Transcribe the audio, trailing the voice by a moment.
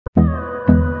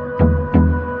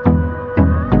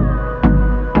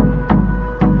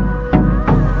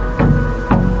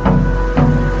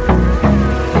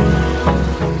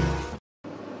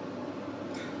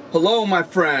Hello my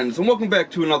friends, and welcome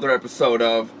back to another episode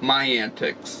of My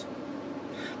Antics.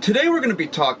 Today we're going to be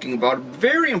talking about a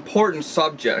very important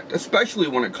subject, especially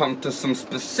when it comes to some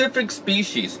specific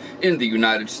species in the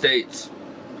United States.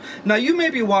 Now you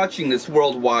may be watching this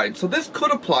worldwide, so this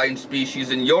could apply in species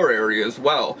in your area as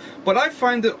well, but I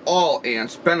find that all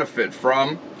ants benefit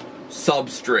from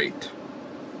substrate.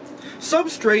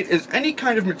 Substrate is any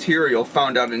kind of material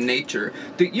found out in nature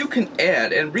that you can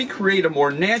add and recreate a more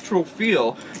natural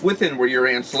feel within where your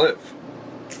ants live.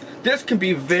 This can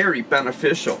be very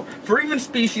beneficial for even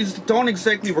species that don't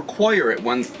exactly require it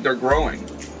when they're growing.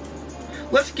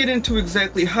 Let's get into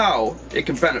exactly how it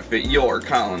can benefit your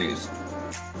colonies.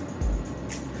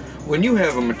 When you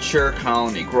have a mature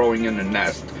colony growing in a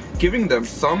nest, giving them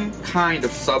some kind of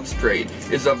substrate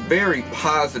is a very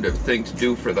positive thing to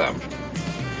do for them.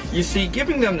 You see,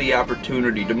 giving them the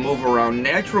opportunity to move around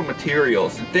natural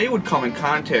materials that they would come in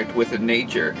contact with in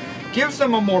nature gives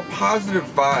them a more positive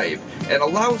vibe and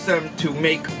allows them to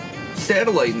make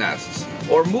satellite nests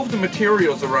or move the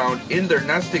materials around in their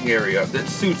nesting area that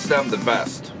suits them the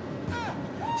best.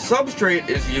 Substrate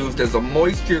is used as a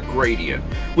moisture gradient,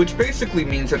 which basically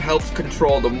means it helps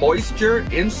control the moisture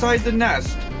inside the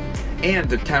nest and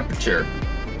the temperature.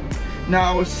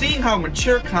 Now, seeing how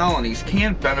mature colonies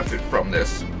can benefit from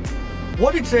this,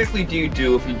 what exactly do you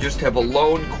do if you just have a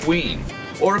lone queen,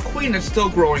 or a queen that's still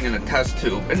growing in a test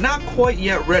tube and not quite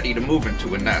yet ready to move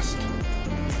into a nest?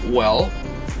 Well,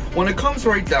 when it comes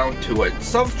right down to it,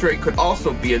 substrate could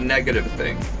also be a negative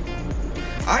thing.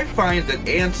 I find that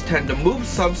ants tend to move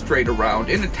substrate around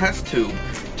in a test tube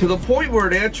to the point where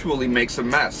it actually makes a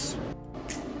mess.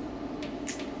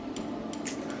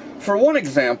 For one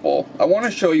example, I want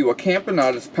to show you a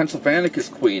Camponotus pennsylvanicus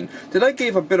queen that I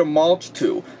gave a bit of mulch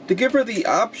to give her the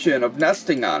option of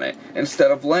nesting on it instead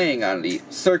of laying on the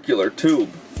circular tube.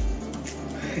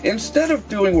 Instead of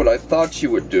doing what I thought she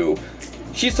would do,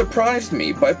 she surprised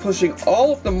me by pushing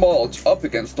all of the mulch up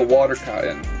against the water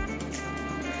cotton.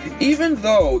 Even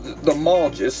though the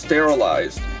mulch is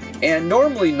sterilized and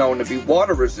normally known to be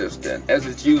water resistant as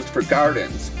it's used for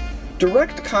gardens,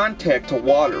 direct contact to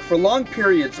water for long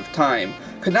periods of time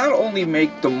can not only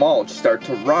make the mulch start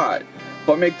to rot,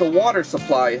 but make the water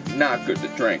supply not good to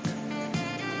drink.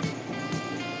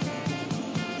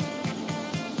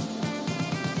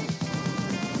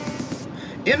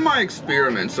 In my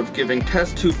experiments of giving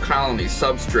test tube colonies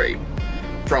substrate,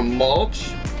 from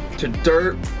mulch to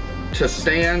dirt to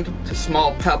sand to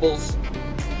small pebbles,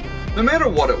 no matter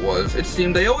what it was, it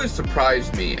seemed they always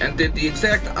surprised me and did the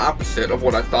exact opposite of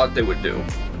what I thought they would do.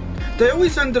 They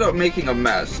always ended up making a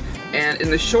mess, and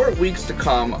in the short weeks to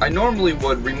come, I normally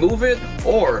would remove it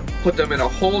or put them in a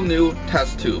whole new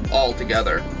test tube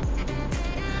altogether.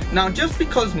 Now, just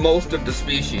because most of the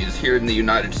species here in the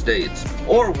United States,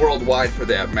 or worldwide for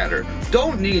that matter,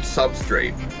 don't need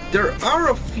substrate, there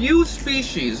are a few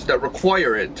species that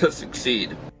require it to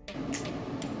succeed.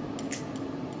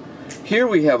 Here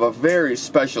we have a very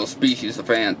special species of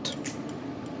ant.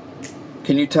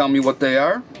 Can you tell me what they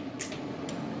are?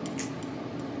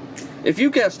 If you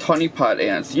guessed honeypot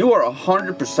ants, you are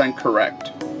 100%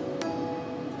 correct.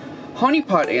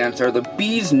 Honeypot ants are the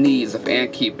bee's knees of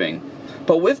ant keeping,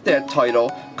 but with that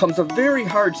title comes a very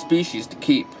hard species to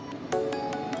keep.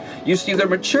 You see, their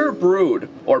mature brood,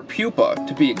 or pupa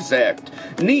to be exact,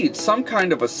 needs some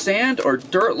kind of a sand or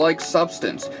dirt-like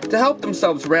substance to help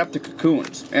themselves wrap the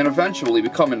cocoons and eventually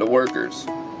become into workers.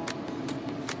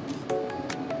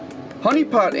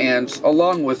 Honeypot ants,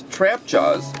 along with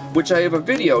trapjaws, which I have a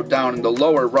video down in the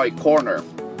lower right corner,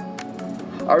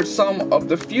 are some of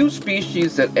the few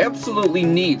species that absolutely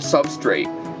need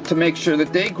substrate to make sure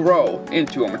that they grow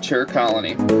into a mature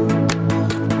colony.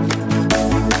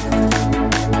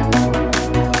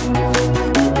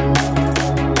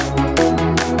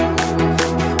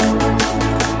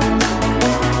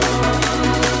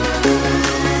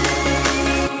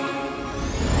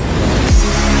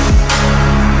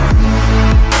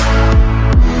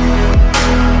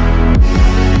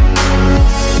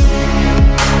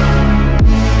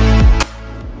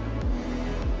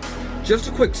 Just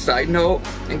a quick side note,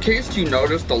 in case you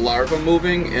noticed the larva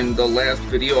moving in the last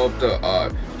video of the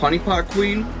honeypot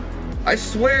queen, I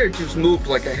swear it just moved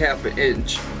like a half an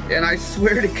inch, and I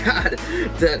swear to God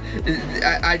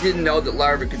that I didn't know that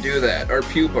larvae could do that, or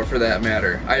pupa for that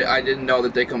matter. I didn't know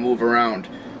that they can move around.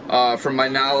 From my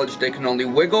knowledge, they can only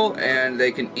wiggle and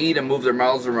they can eat and move their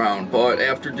mouths around, but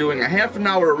after doing a half an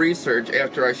hour of research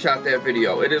after I shot that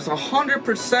video, it is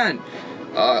 100%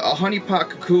 a honeypot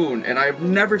cocoon, and I've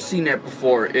never seen that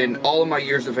before in all of my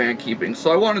years of ant keeping.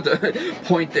 So I wanted to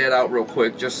point that out real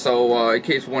quick, just so in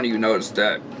case one of you noticed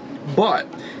that. But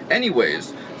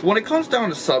anyways, So when it comes down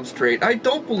to substrate, I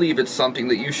don't believe it's something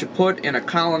that you should put in a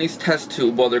colony's test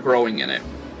tube while they're growing in it.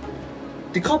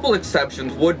 The couple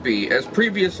exceptions would be, as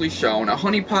previously shown, a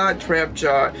honeypot, trap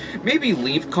jaw, maybe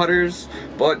leaf cutters,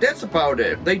 but that's about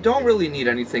it. They don't really need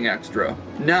anything extra.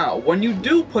 Now, when you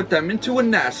do put them into a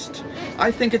nest,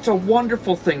 I think it's a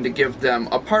wonderful thing to give them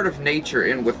a part of nature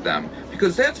in with them,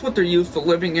 because that's what they're used to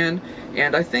living in,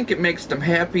 and I think it makes them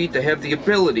happy to have the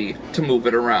ability to move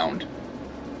it around.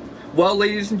 Well,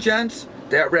 ladies and gents,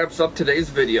 that wraps up today's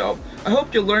video. I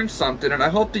hope you learned something, and I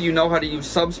hope that you know how to use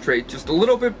Substrate just a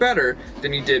little bit better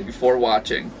than you did before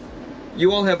watching.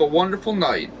 You all have a wonderful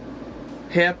night.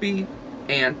 Happy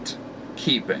ant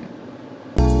keeping.